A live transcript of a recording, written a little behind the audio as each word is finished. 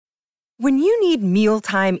When you need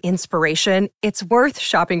mealtime inspiration, it's worth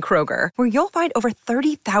shopping Kroger, where you'll find over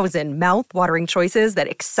 30,000 mouth-watering choices that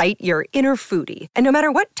excite your inner foodie. And no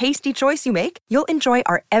matter what tasty choice you make, you'll enjoy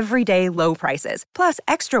our everyday low prices, plus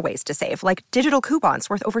extra ways to save, like digital coupons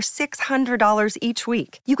worth over $600 each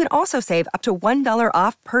week. You can also save up to $1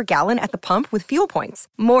 off per gallon at the pump with fuel points.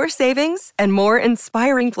 More savings and more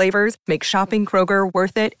inspiring flavors make shopping Kroger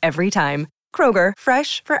worth it every time. Kroger,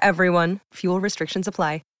 fresh for everyone. Fuel restrictions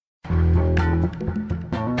apply.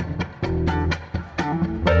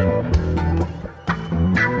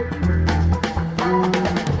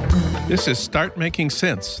 This is Start Making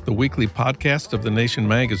Sense, the weekly podcast of The Nation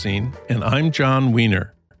magazine, and I'm John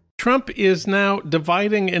Wiener. Trump is now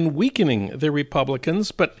dividing and weakening the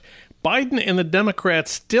Republicans, but Biden and the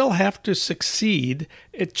Democrats still have to succeed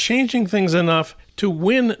at changing things enough to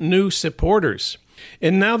win new supporters.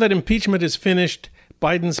 And now that impeachment is finished,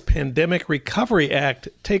 Biden's Pandemic Recovery Act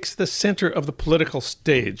takes the center of the political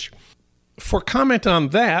stage. For comment on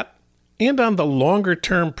that, and on the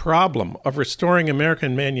longer-term problem of restoring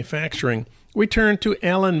American manufacturing, we turn to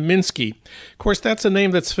Alan Minsky. Of course, that's a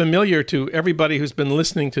name that's familiar to everybody who's been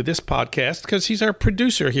listening to this podcast because he's our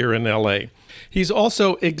producer here in L.A. He's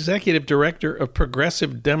also executive director of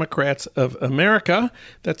Progressive Democrats of America.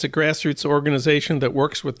 That's a grassroots organization that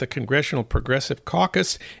works with the Congressional Progressive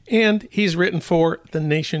Caucus, and he's written for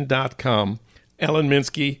TheNation.com. Alan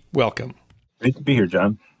Minsky, welcome. Great to be here,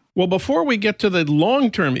 John. Well, before we get to the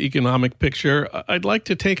long-term economic picture, I'd like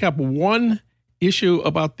to take up one issue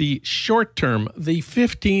about the short term, the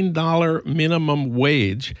 $15 minimum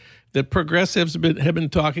wage that progressives have been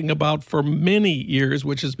talking about for many years,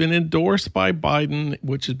 which has been endorsed by Biden,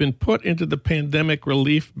 which has been put into the pandemic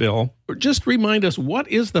relief bill. Just remind us, what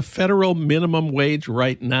is the federal minimum wage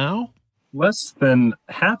right now? Less than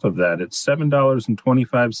half of that. It's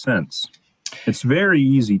 $7.25. It's very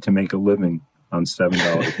easy to make a living on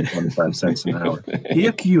 $7.25 an hour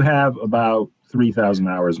if you have about 3,000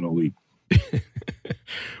 hours in a week.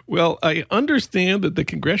 Well, I understand that the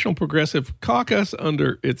Congressional Progressive Caucus,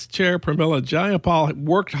 under its chair, Pramila Jayapal,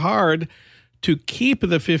 worked hard to keep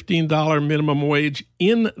the $15 minimum wage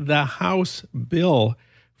in the House bill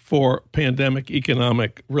for pandemic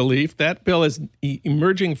economic relief. That bill is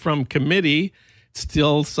emerging from committee,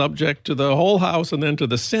 still subject to the whole House and then to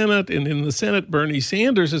the Senate. And in the Senate, Bernie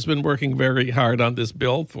Sanders has been working very hard on this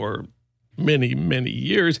bill for many, many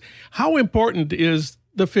years. How important is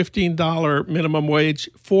the $15 minimum wage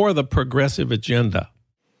for the progressive agenda?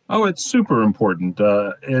 Oh, it's super important.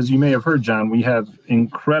 As you may have heard, John, we have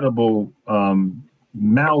incredible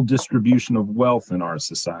maldistribution of wealth in our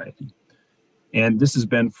society. And this has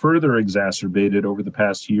been further exacerbated over the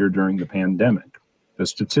past year during the pandemic. The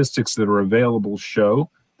statistics that are available show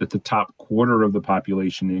that the top quarter of the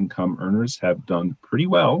population income earners have done pretty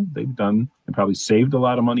well. They probably saved a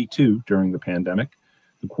lot of money too during the pandemic.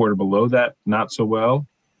 The quarter below that, not so well.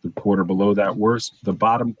 The quarter below that, worse. The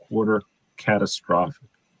bottom quarter, catastrophic.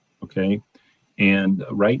 Okay. And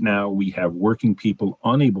right now we have working people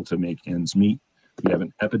unable to make ends meet. We have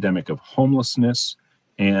an epidemic of homelessness.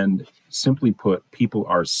 And simply put, people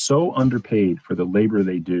are so underpaid for the labor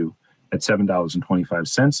they do at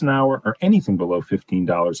 $7.25 an hour or anything below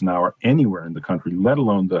 $15 an hour anywhere in the country, let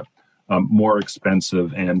alone the more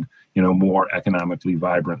expensive and more economically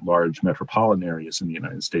vibrant large metropolitan areas in the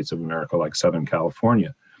United States of America, like Southern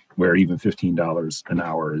California, where even $15 an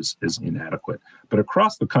hour is inadequate. But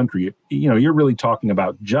across the country, you're really talking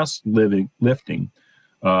about just lifting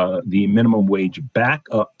the minimum wage back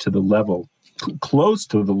up to the level, close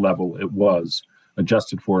to the level it was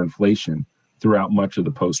adjusted for inflation throughout much of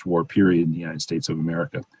the post-war period in the United States of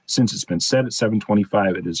America. Since it's been set at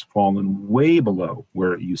 $7.25, it has fallen way below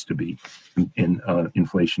where it used to be in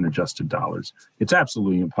inflation-adjusted dollars. It's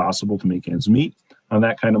absolutely impossible to make ends meet on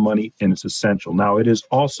that kind of money, and it's essential. Now, it is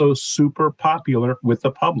also super popular with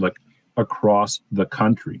the public across the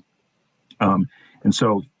country. And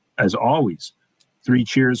so, as always, 3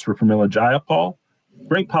 cheers for Pramila Jayapal.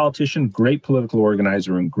 Great politician, great political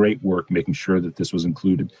organizer, and great work making sure that this was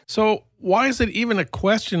included. So why is it even a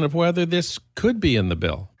question of whether this could be in the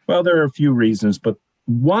bill? Well, there are a few reasons, but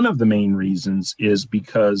one of the main reasons is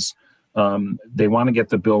because they want to get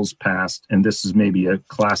the bills passed, and this is maybe a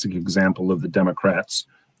classic example of the Democrats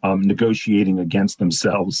negotiating against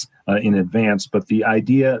themselves in advance, but the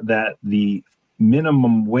idea that the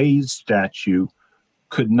minimum wage statute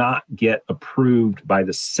could not get approved by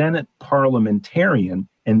the Senate parliamentarian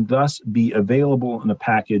and thus be available in a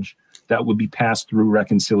package that would be passed through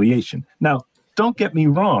reconciliation. Now, don't get me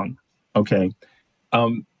wrong, okay?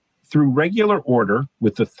 Through regular order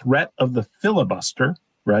with the threat of the filibuster,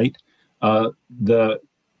 right, the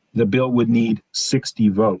the bill would need 60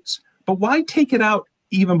 votes. But why take it out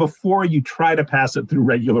even before you try to pass it through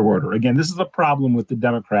regular order? Again, this is a problem with the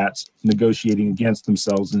Democrats negotiating against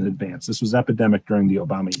themselves in advance. This was epidemic during the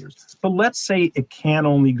Obama years. But let's say it can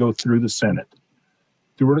only go through the Senate,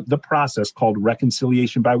 through the process called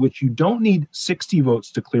reconciliation, by which you don't need 60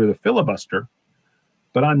 votes to clear the filibuster.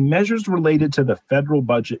 But on measures related to the federal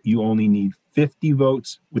budget, you only need 50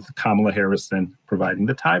 votes, with Kamala Harris then providing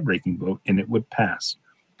the tie-breaking vote, and it would pass.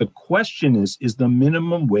 The question is the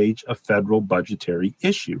minimum wage a federal budgetary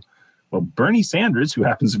issue? Well, Bernie Sanders, who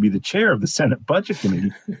happens to be the chair of the Senate Budget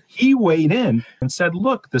Committee, he weighed in and said,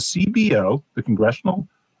 look, the CBO, the Congressional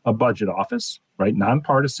Budget Office, right,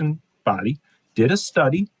 nonpartisan body, did a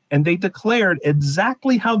study, and they declared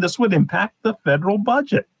exactly how this would impact the federal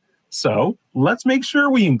budget. So let's make sure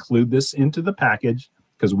we include this into the package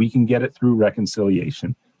because we can get it through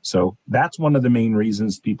reconciliation. So that's one of the main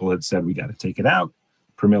reasons people had said we got to take it out.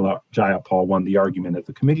 Pramila Jayapal won the argument at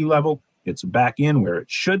the committee level. It's back in where it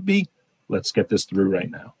should be. Let's get this through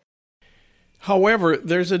right now. However,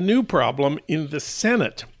 there's a new problem in the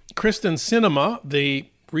Senate. Kristen Sinema, the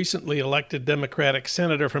recently elected Democratic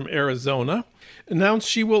senator from Arizona, announced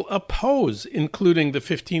she will oppose including the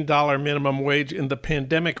 $15 minimum wage in the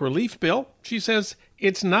pandemic relief bill. She says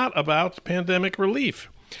it's not about pandemic relief.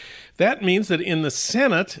 That means that in the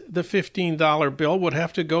Senate, the $15 bill would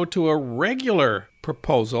have to go to a regular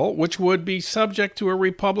proposal, which would be subject to a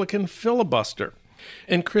Republican filibuster.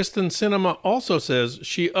 And Kristen Sinema also says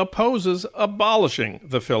she opposes abolishing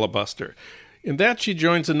the filibuster. In that, she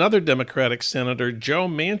joins another Democratic Senator, Joe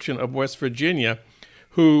Manchin of West Virginia,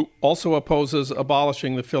 who also opposes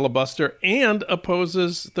abolishing the filibuster and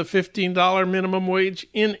opposes the $15 minimum wage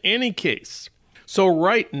in any case. So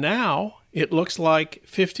right now, it looks like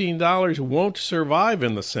 $15 won't survive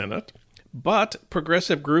in the Senate, but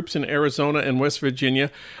progressive groups in Arizona and West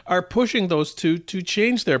Virginia are pushing those two to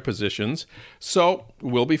change their positions. So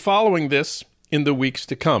we'll be following this in the weeks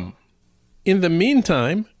to come. In the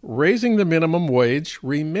meantime, raising the minimum wage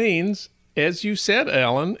remains, as you said,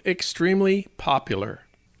 Alan, extremely popular.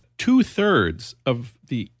 2/3 of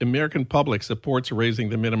the American public supports raising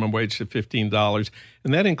the minimum wage to $15,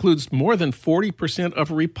 and that includes more than 40%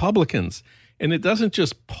 of Republicans. And it doesn't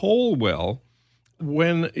just poll well.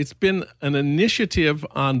 When it's been an initiative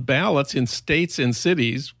on ballots in states and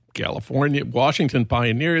cities, California, Washington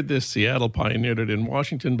pioneered this, Seattle pioneered it in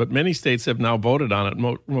Washington, but many states have now voted on it,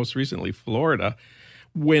 most recently Florida.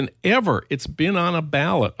 Whenever it's been on a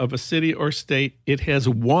ballot of a city or state, it has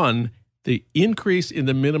won. The increase in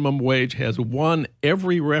the minimum wage has won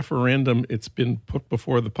every referendum it's been put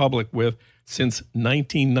before the public with since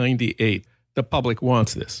 1998. The public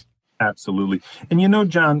wants this. Absolutely. And you know,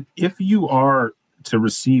 John, if you are to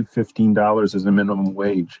receive $15 as a minimum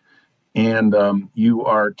wage, and you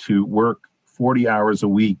are to work 40 hours a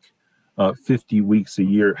week, 50 weeks a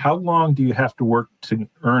year, how long do you have to work to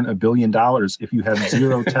earn $1 billion if you have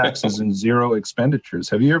zero taxes and zero expenditures?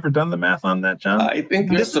 Have you ever done the math on that, John? I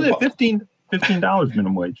think this is $15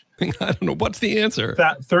 minimum wage. I don't know. What's the answer?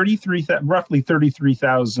 Roughly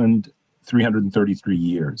 33,333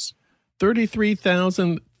 years.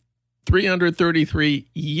 33,333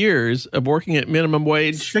 years of working at minimum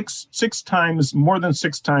wage. More than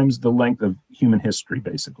six times the length of human history,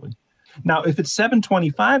 basically. Now, if it's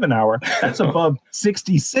 $7.25 an hour, that's above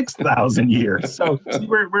 66,000 years. So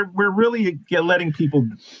we're really letting people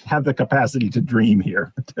have the capacity to dream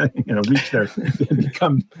here, to, reach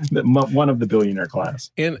become one of the billionaire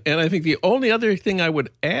class. And I think the only other thing I would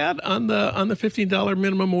add on the $15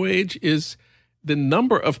 minimum wage is the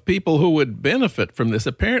number of people who would benefit from this.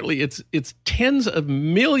 Apparently, it's tens of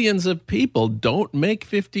millions of people don't make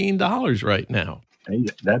 $15 right now. Hey,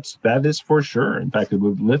 that is for sure. In fact, it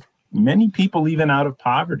would lift many people even out of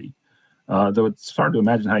poverty. Though it's hard to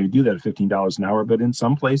imagine how you do that at $15 an hour. But in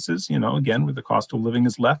some places, again, where the cost of living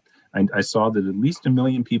is left, I saw that at least 1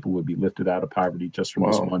 million people would be lifted out of poverty just from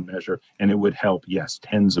this one measure. And it would help, yes,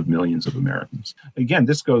 tens of millions of Americans. Again,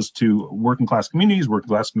 this goes to working class communities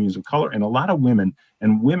of color, and a lot of women.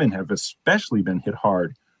 And women have especially been hit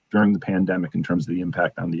hard during the pandemic in terms of the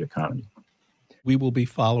impact on the economy. We will be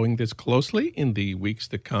following this closely in the weeks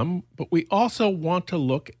to come, but we also want to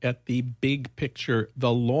look at the big picture,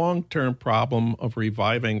 the long-term problem of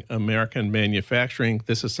reviving American manufacturing.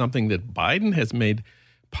 This is something that Biden has made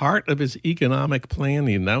part of his economic plan.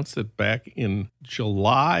 He announced it back in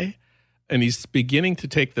July, and he's beginning to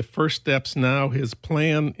take the first steps now. His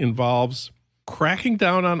plan involves cracking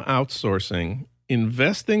down on outsourcing,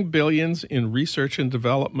 investing billions in research and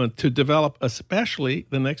development to develop especially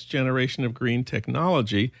the next generation of green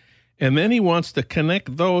technology, And then he wants to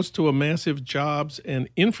connect those to a massive jobs and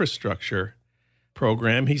infrastructure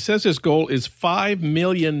program. He says his goal is 5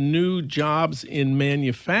 million new jobs in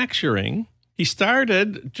manufacturing. He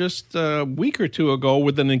started just a week or two ago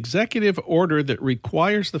with an executive order that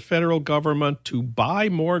requires the federal government to buy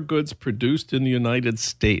more goods produced in the United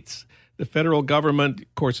States. The federal government,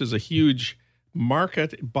 of course, is a huge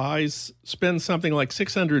market, spends something like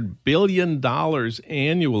 $600 billion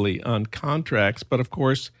annually on contracts. But of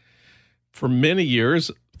course, for many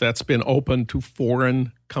years, that's been open to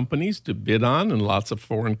foreign companies to bid on, and lots of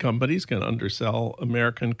foreign companies can undersell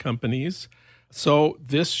American companies. So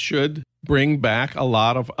this should bring back a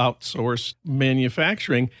lot of outsourced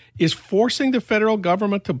manufacturing. Is forcing the federal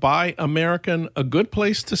government to buy American a good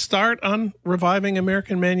place to start on reviving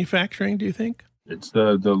American manufacturing, do you think? It's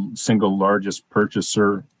the single largest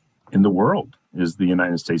purchaser in the world is the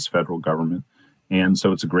United States federal government. And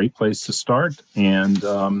so it's a great place to start. And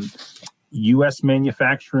U.S.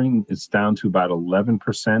 manufacturing is down to about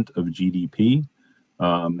 11% of GDP.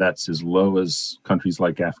 That's as low as countries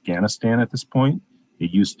like Afghanistan at this point.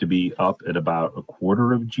 It used to be up at about a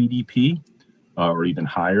quarter of GDP, or even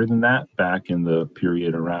higher than that back in the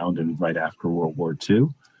period around and right after World War II.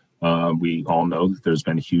 We all know that there's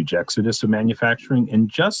been a huge exodus of manufacturing, and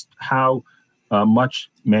just how much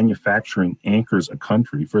manufacturing anchors a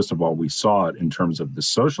country. First of all, we saw it in terms of the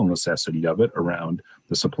social necessity of it around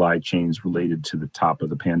the supply chains related to the top of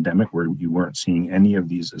the pandemic, where you weren't seeing any of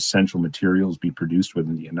these essential materials be produced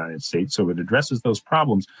within the United States. So it addresses those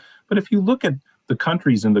problems. But if you look at the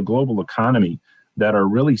countries in the global economy that are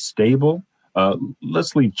really stable,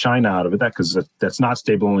 let's leave China out of it, because that's not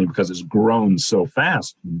stable only because it's grown so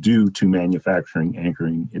fast due to manufacturing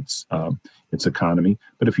anchoring its economy.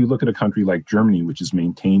 But if you look at a country like Germany, which has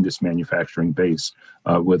maintained its manufacturing base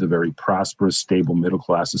with a very prosperous, stable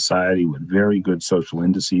middle-class society with very good social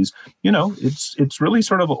indices, it's really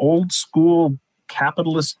sort of old school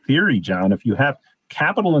capitalist theory, John. If you have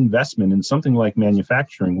capital investment in something like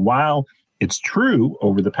manufacturing, while it's true,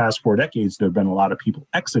 over the past 4 decades, there have been a lot of people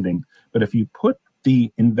exiting. But if you put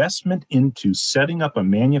the investment into setting up a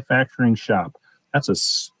manufacturing shop, that's a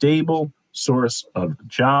stable source of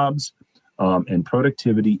jobs and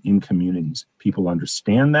productivity in communities. People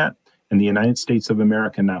understand that. And the United States of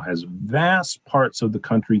America now has vast parts of the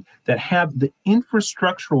country that have the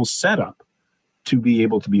infrastructural setup to be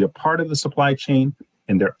able to be a part of the supply chain,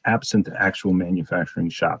 and they're absent the actual manufacturing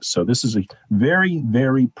shops. So this is a very,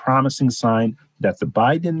 very promising sign that the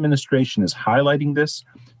Biden administration is highlighting this.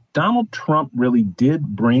 Donald Trump really did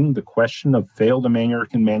bring the question of failed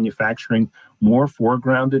American manufacturing more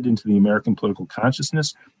foregrounded into the American political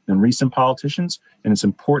consciousness than recent politicians. And it's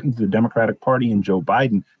important to the Democratic Party and Joe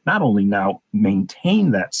Biden not only now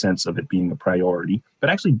maintain that sense of it being a priority, but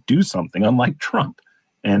actually do something, unlike Trump.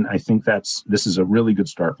 And I think this is a really good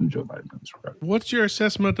start from Joe Biden in this regard. What's your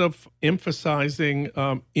assessment of emphasizing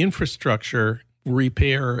infrastructure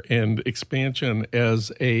repair and expansion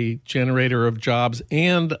as a generator of jobs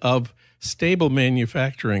and of stable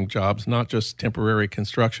manufacturing jobs, not just temporary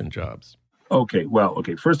construction jobs? Okay.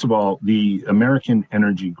 First of all, the American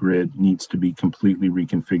energy grid needs to be completely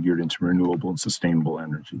reconfigured into renewable and sustainable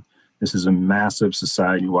energy. This is a massive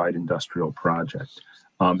society-wide industrial project.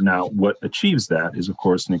 Now, what achieves that is, of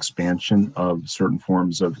course, an expansion of certain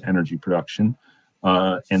forms of energy production,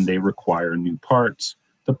 and they require new parts.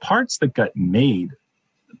 The parts that got made,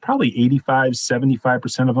 probably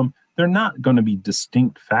 75% of them, they're not going to be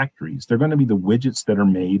distinct factories. They're going to be the widgets that are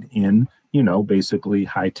made in, basically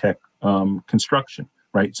high-tech construction,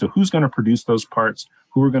 right? So who's going to produce those parts?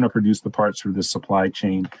 Who are going to produce the parts for the supply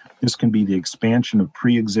chain? This can be the expansion of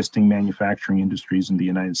pre-existing manufacturing industries in the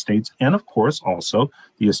United States, and of course, also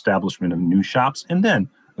the establishment of new shops. And then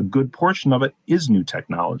a good portion of it is new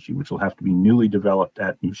technology, which will have to be newly developed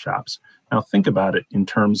at new shops. Now, think about it in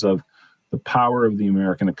terms of the power of the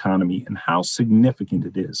American economy and how significant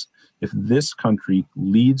it is if this country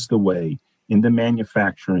leads the way in the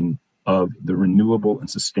manufacturing of the renewable and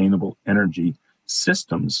sustainable energy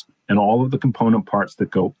systems and all of the component parts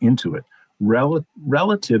that go into it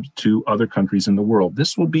relative to other countries in the world.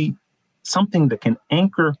 This will be something that can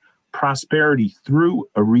anchor prosperity through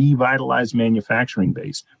a revitalized manufacturing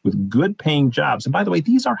base with good paying jobs. And by the way,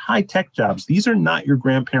 these are high-tech jobs. These are not your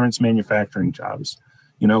grandparents' manufacturing jobs.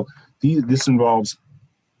 This involves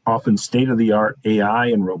often state-of-the-art AI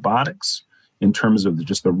and robotics in terms of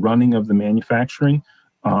just the running of the manufacturing.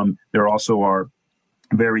 There also are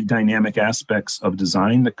very dynamic aspects of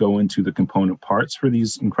design that go into the component parts for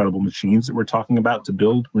these incredible machines that we're talking about to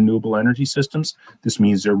build renewable energy systems. This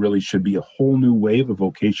means there really should be a whole new wave of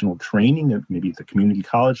vocational training, maybe at the community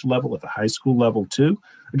college level, at the high school level too.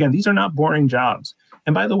 Again, these are not boring jobs.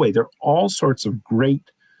 And by the way, there are all sorts of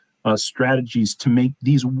great strategies to make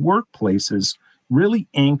these workplaces really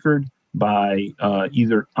anchored by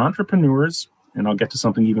either entrepreneurs, and I'll get to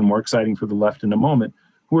something even more exciting for the left in a moment,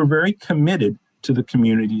 who are very committed to the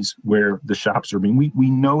communities where the shops are being. We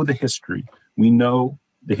know the history. We know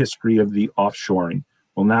the history of the offshoring.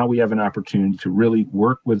 Well, now we have an opportunity to really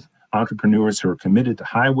work with entrepreneurs who are committed to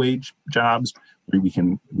high wage jobs, where we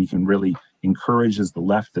can really encourage as the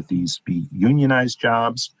left that these be unionized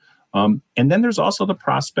jobs. And then there's also the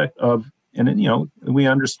prospect of, and then, we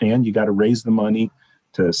understand you got to raise the money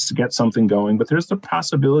to get something going, but there's the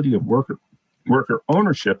possibility of worker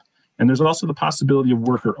ownership. And there's also the possibility of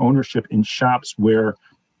worker ownership in shops where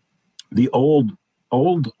the old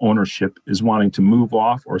ownership is wanting to move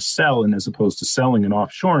off or sell, and as opposed to selling and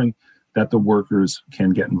offshoring, that the workers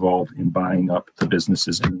can get involved in buying up the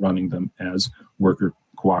businesses and running them as worker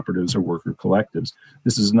cooperatives or worker collectives.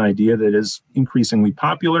 This is an idea that is increasingly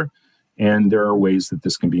popular, and there are ways that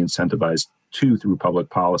this can be incentivized too through public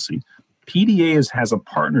policy. PDA has a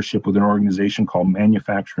partnership with an organization called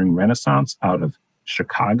Manufacturing Renaissance out of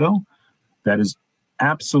Chicago that is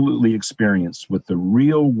absolutely experienced with the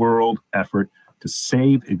real world effort to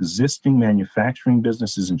save existing manufacturing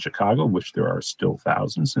businesses in Chicago, which there are still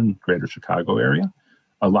thousands in the greater Chicago area.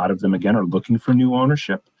 A lot of them, again, are looking for new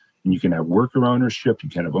ownership. And you can have worker ownership. You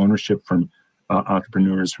can have ownership from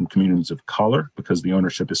entrepreneurs from communities of color, because the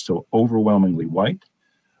ownership is still overwhelmingly white.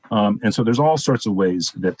 And so there's all sorts of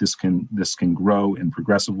ways that this can grow in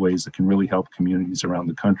progressive ways that can really help communities around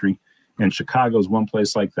the country. And Chicago is one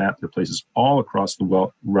place like that. There are places all across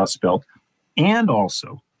the Rust Belt. And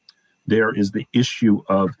also, there is the issue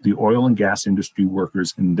of the oil and gas industry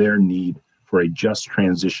workers and their need for a just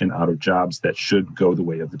transition out of jobs that should go the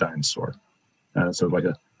way of the dinosaur. So like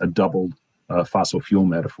a doubled fossil fuel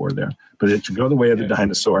metaphor there. But it should go the way of the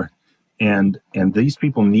dinosaur. And these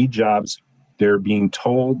people need jobs. They're being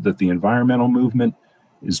told that the environmental movement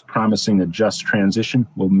is promising a just transition.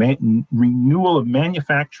 Well, renewal of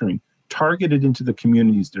manufacturing targeted into the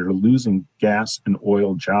communities that are losing gas and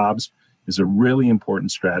oil jobs is a really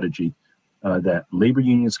important strategy that labor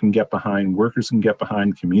unions can get behind, workers can get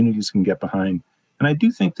behind, communities can get behind. And I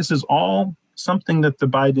do think this is all something that the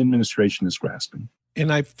Biden administration is grasping.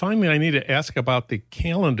 And I need to ask about the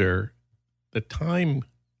calendar, the time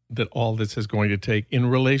that all this is going to take in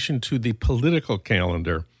relation to the political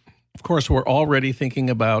calendar. Of course, we're already thinking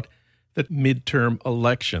about the midterm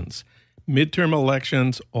elections. Midterm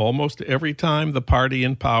elections, almost every time the party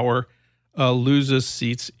in power loses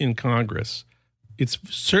seats in Congress. It's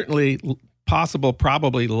certainly possible,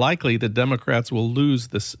 probably likely, that Democrats will lose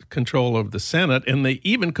the control of the Senate, and they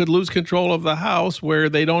even could lose control of the House, where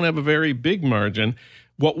they don't have a very big margin.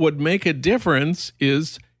 What would make a difference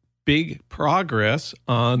is big progress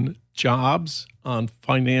on jobs, on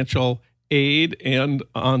financial aid, and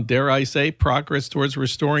on, dare I say, progress towards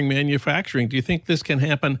restoring manufacturing. Do you think this can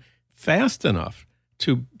happen fast enough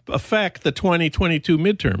to affect the 2022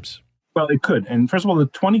 midterms? Well, it could. And first of all, the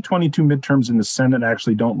 2022 midterms in the Senate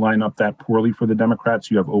actually don't line up that poorly for the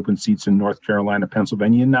Democrats. You have open seats in North Carolina,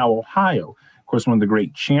 Pennsylvania, and now Ohio. Of course, one of the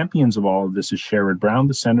great champions of all of this is Sherrod Brown,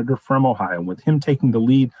 the senator from Ohio. And with him taking the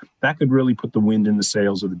lead, that could really put the wind in the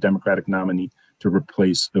sails of the Democratic nominee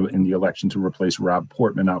in the election to replace Rob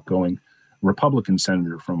Portman, outgoing Republican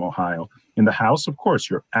senator from Ohio. In the House, of course,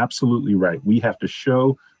 you're absolutely right. We have to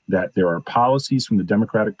show that there are policies from the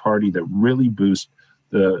Democratic Party that really boost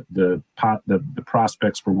the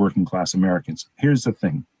prospects for working class Americans. Here's the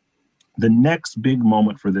thing. The next big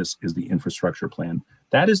moment for this is the infrastructure plan.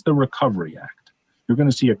 That is the Recovery Act. You're going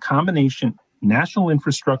to see a combination National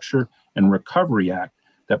Infrastructure and Recovery Act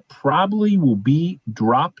that probably will be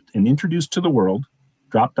dropped on and introduced to the world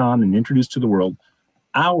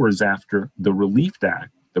hours after the Relief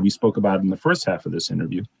Act that we spoke about in the first half of this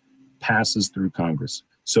interview passes through Congress.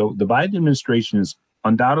 So the Biden administration is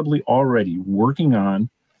undoubtedly already working on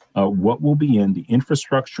what will be in the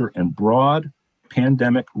Infrastructure and Broad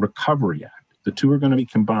Pandemic Recovery Act. The two are going to be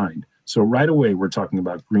combined. So right away, we're talking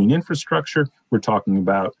about green infrastructure. We're talking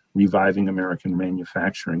about reviving American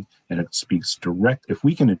manufacturing. And it speaks direct. If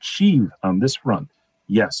we can achieve on this front,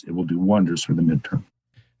 yes, it will do wonders for the midterm.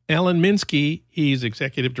 Alan Minsky, he's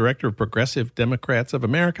Executive Director of Progressive Democrats of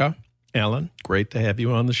America. Alan, great to have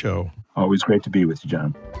you on the show. Always great to be with you,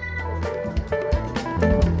 John.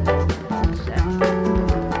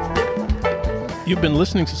 You've been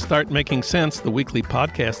listening to Start Making Sense, the weekly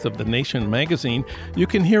podcast of The Nation magazine. You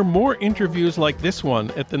can hear more interviews like this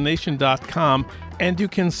one at thenation.com, and you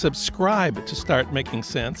can subscribe to Start Making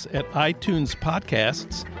Sense at iTunes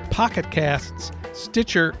Podcasts, Pocket Casts,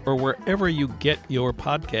 Stitcher, or wherever you get your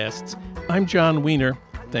podcasts. I'm John Wiener.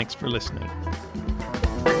 Thanks for listening.